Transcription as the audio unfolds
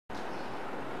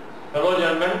Hello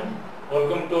gentlemen,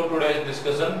 welcome to today's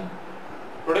discussion.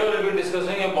 Today we will be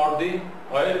discussing about the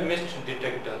oil mist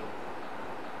detector.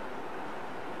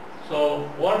 So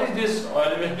what is this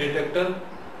oil mist detector?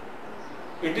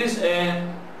 It is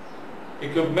an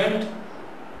equipment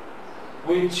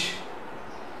which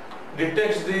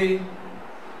detects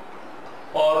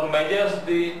or measures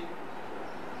the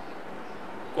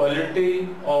quality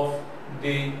of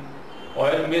the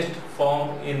oil mist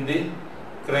found in the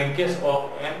crankcase of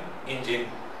an engine.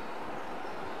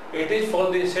 It is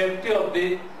for the safety of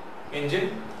the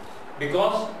engine,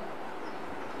 because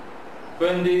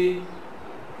when the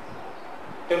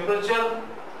temperature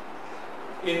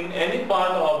in any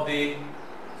part of the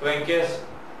crankcase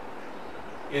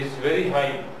is very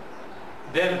high,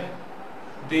 then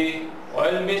the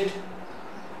oil mist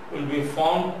will be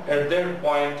formed at that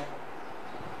point,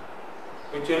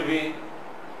 which will be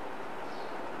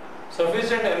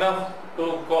sufficient enough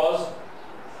to cause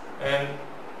an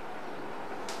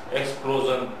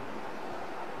explosion.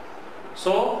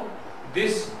 So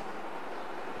this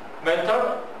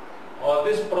method or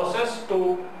this process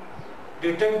to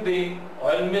detect the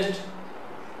oil mist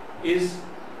is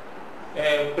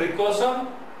a precaution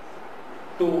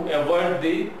to avoid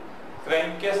the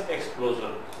crankcase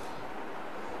explosion.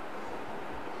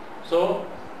 So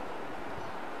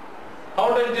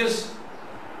how does this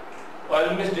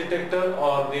oil mist detector,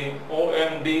 or the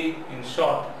OMD in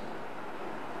short,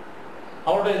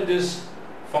 how does this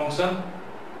function?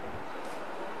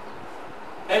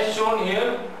 As shown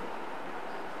here,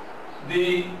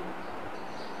 the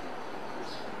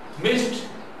mist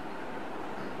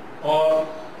or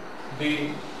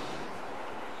the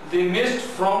mist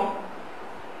from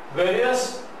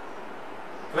various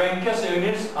crankcase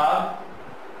units are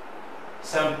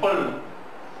sampled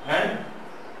and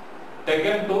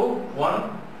taken to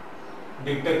one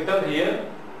detector here,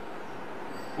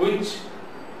 which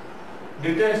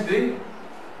detects the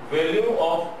value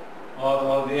of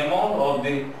or the amount of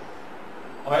the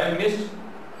oil mist,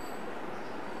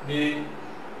 the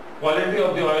quality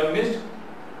of the oil mist,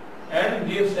 and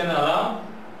gives an alarm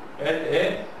at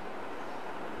a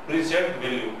preset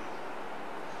value.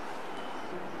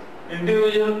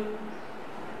 Individual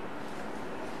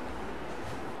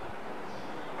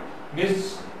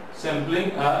mist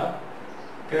sampling are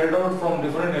carried out from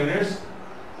different units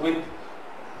with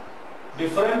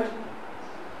different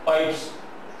pipes,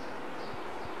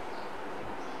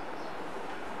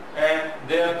 and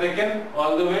they are taken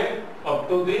all the way up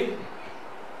to the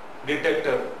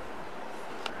detector.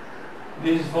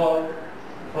 This is from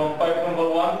pipe number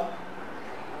 1.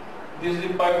 This is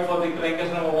the pipe for the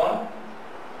crankcase number 1.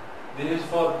 This is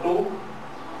for 2,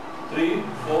 3,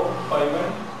 4, 5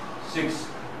 and 6.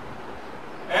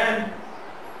 And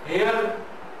here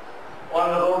one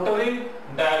rotary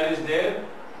dial is there,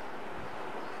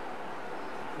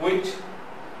 which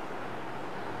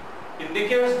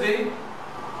indicates the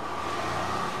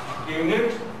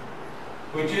unit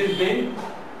which is being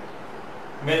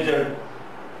measured.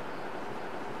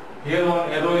 Here one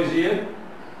arrow is here,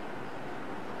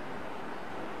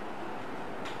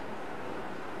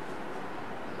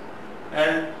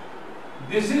 and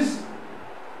this is,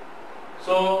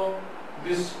 so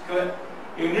this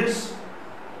units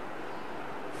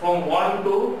from 1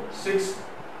 to 6,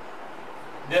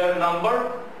 they are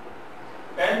numbered,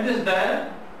 and this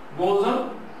dial goes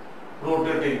on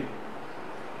rotating.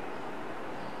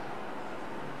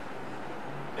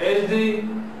 As the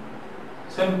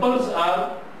samples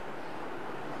are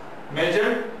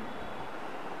measured,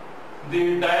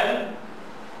 the dial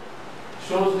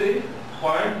shows the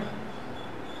point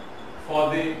for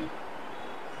the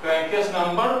crankcase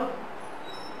number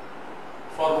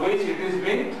for which it is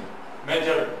being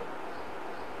measured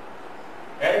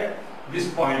at this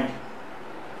point.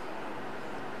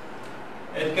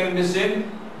 It can be seen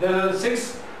there are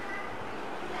 6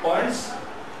 points,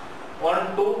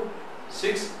 1, 2,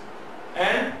 6,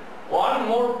 and one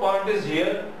more point is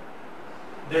here,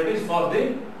 that is for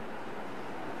the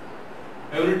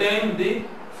every time the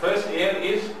fresh air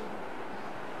is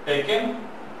taken,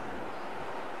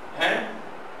 and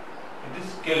it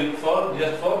is just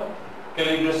for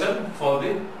calibration for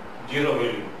the zero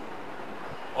value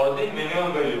or the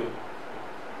minimum value.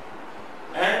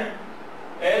 And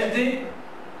as the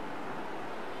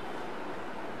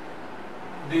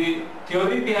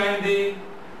theory behind the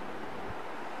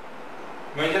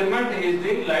measurement is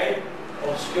the light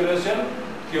obscuration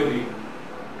theory.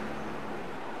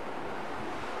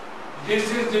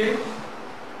 This is the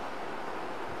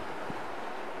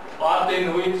path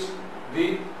in which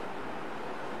the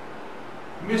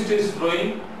mist is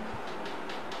flowing,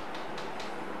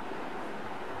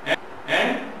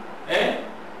 and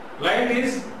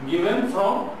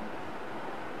from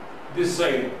this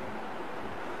side.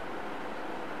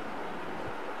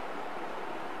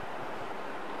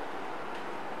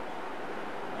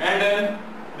 And then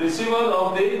receiver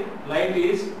of the light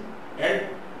is at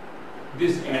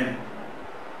this end.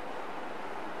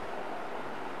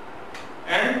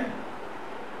 And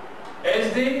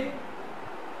as the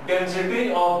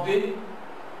density of the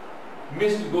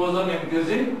mist goes on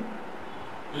increasing,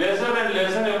 lesser and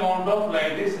lesser amount of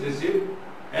light is received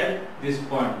at this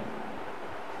point.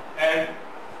 And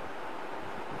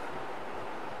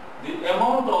the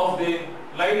amount of the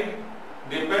light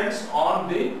depends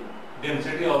on the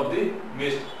density of the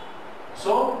mist.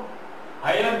 So,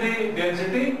 higher the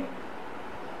density,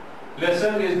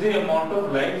 lesser is the amount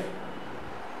of light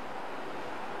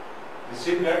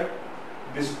received at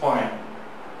this point.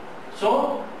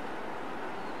 So,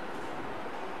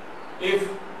 if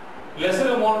lesser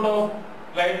amount of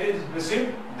light is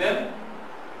received, then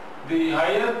the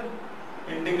higher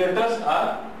indicators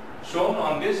are shown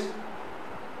on this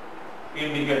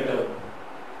indicator.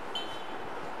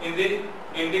 In the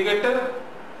indicator,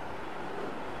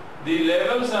 the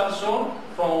levels are shown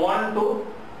from 1 to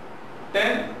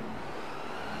 10.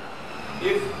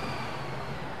 If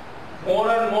more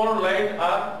and more light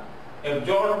are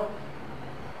absorbed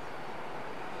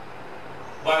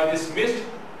by this mist,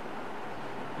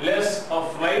 less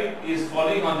of light is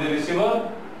falling on the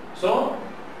receiver. So,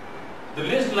 the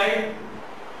least light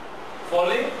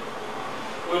falling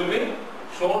will be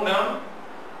shown on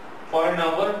point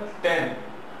number 10.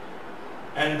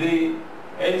 And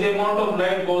as the amount of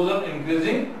light goes on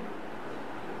increasing,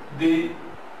 the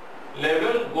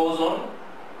level goes on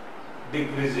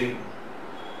decreasing.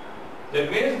 That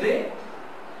means the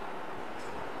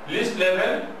least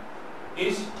level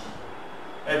is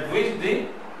at which the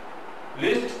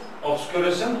least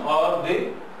obscuration or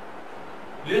the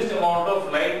least amount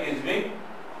of light is being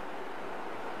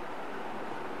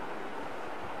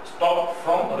stopped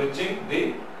from reaching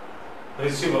the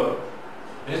receiver.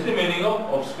 This is the meaning of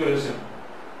obscuration.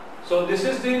 So this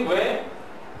is the way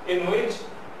in which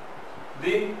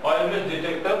the oil mist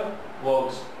detector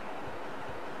works.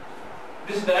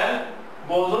 This dial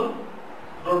goes on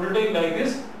rotating like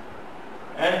this,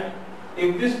 and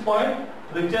if this point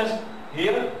reaches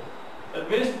here, that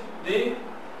means the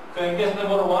crankcase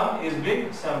number 1 is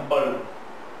being sampled.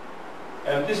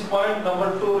 And this point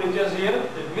number 2 reaches here,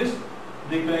 that means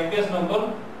the crankcase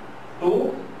number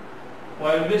 2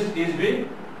 oil mist is being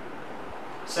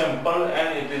sampled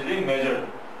and it is being measured.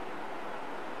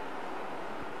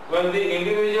 When the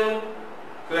individual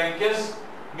crankcase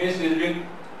mist is being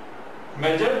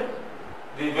measured,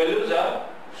 the values are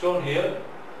shown here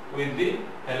with the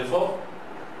help of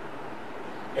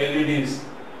LEDs.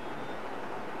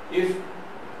 If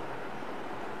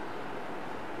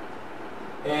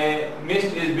a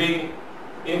mist is being,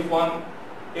 if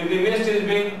the mist is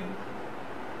being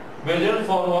measured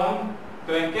for one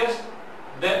crankcase,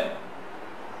 then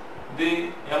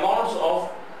the amounts of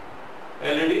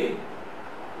LED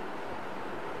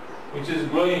which is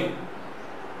glowing,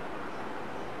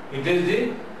 it is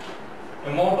the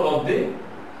amount of the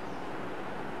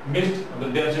mist, the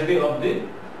density of the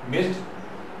mist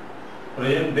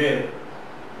present there.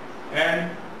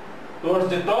 And towards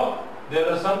the top there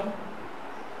are some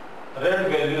red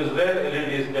values, red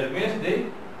LEDs. That means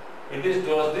it is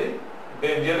towards the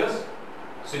dangerous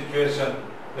situation.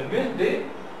 That means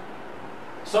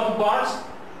some parts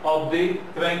of the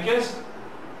crankcase,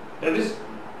 that is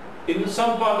in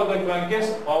some part of the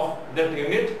crankcase of that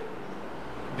unit,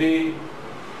 the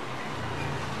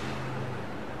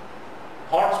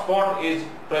hot spot is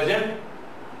present,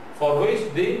 for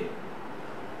which the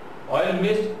oil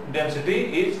mist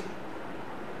density is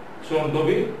shown to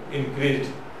be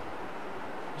increased.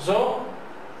 So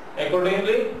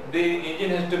accordingly the engine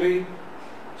has to be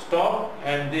stopped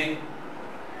and the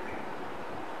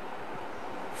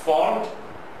fault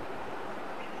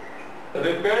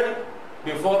repaired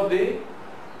before the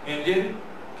engine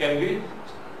can be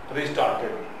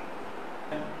restarted.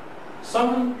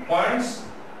 Some points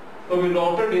to be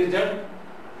noted is that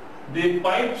the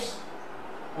pipes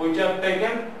which are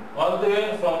taken all the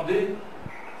way from the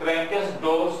crankcase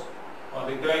doors or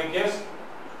the crankcase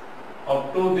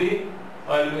up to the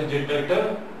oil mist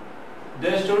detector,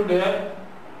 they should be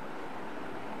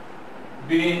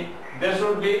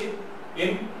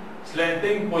in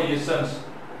slanting positions.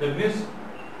 That means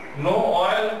no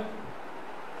oil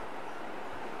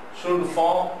should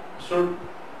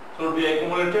be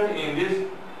accumulated in these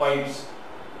pipes.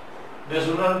 There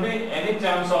should not be any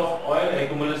chance of oil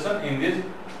accumulation in these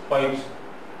pipes.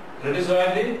 That is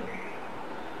why the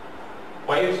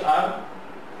pipes are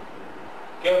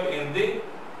kept in the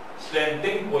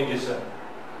slanting position.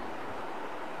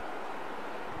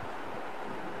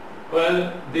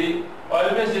 Well, the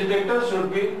oil mist detector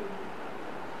should be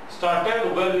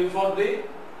started well before the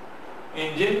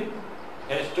engine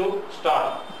has to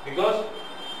start, because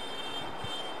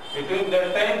between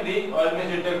that time the oil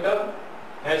mist detector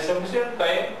has sufficient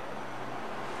time,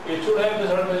 it should have the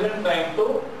sufficient time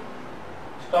to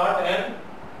start and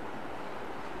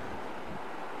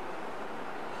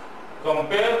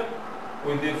compare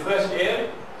with the fresh air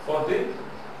for the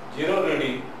zero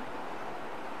reading.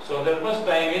 So that much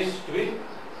time is to be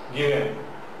given.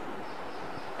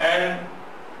 And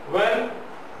when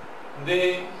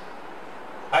the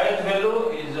highest value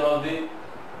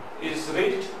is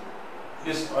reached,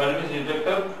 this oil mist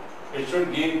detector, it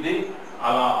should give the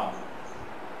alarm.